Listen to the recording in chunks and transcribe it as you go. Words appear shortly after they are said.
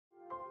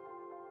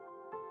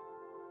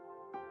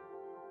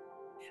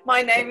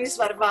My name is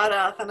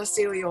Varvara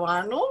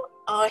Ioannou.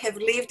 I have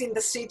lived in the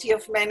city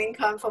of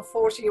Manningham for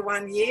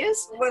 41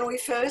 years. When we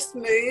first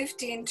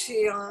moved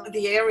into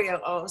the area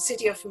of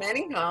city of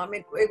Manningham,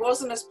 it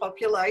wasn't as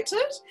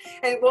populated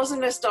and it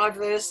wasn't as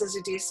diverse as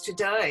it is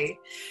today.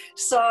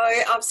 So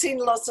I've seen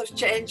lots of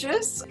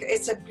changes.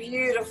 It's a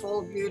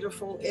beautiful,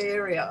 beautiful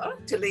area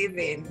to live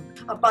in.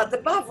 But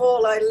above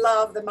all, I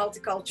love the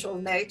multicultural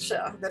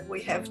nature that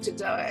we have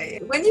today.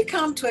 When you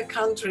come to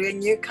a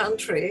new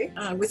country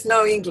with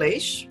no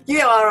English,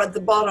 you are at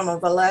the bottom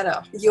of the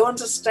ladder. You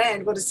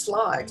understand what it's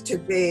like to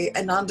be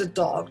an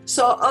underdog.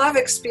 So I've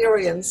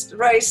experienced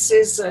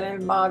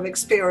racism, I've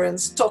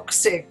experienced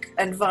toxic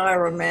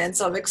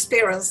environments, I've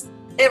experienced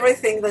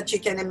everything that you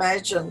can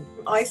imagine.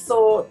 I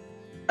thought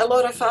a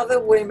lot of other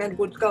women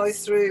would go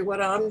through what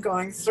I'm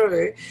going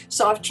through.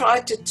 So I've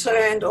tried to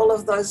turn all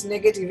of those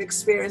negative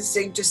experiences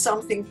into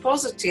something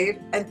positive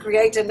and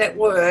create a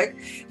network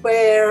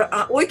where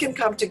we can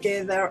come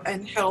together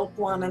and help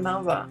one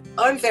another.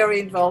 I'm very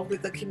involved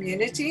with the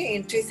community.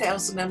 In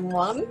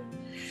 2001,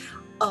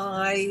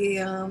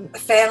 I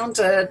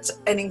founded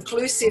an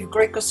inclusive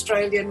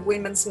Greek-Australian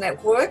women's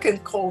network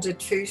and called it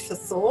Food for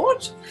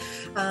Thought.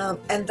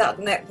 And that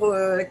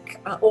network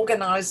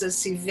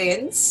organises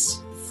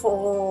events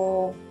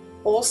for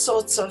all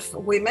sorts of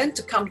women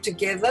to come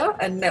together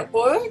and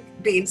network,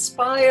 be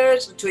inspired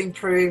to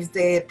improve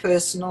their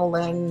personal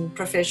and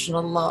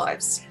professional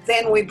lives.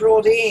 Then we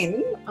brought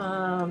in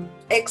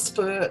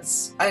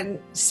experts and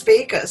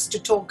speakers to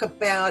talk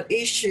about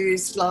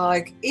issues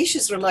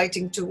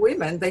relating to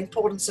women, the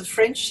importance of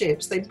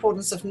friendships, the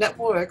importance of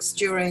networks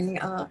during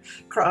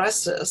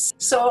crisis.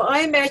 So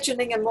I'm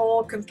imagining a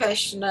more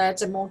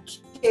compassionate, a more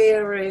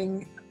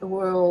caring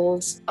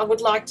world. I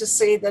would like to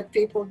see that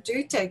people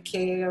do take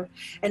care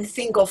and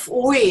think of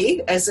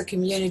we as a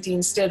community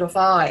instead of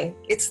I.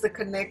 It's the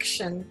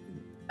connection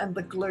and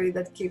the glue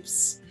that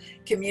keeps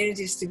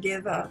communities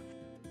together.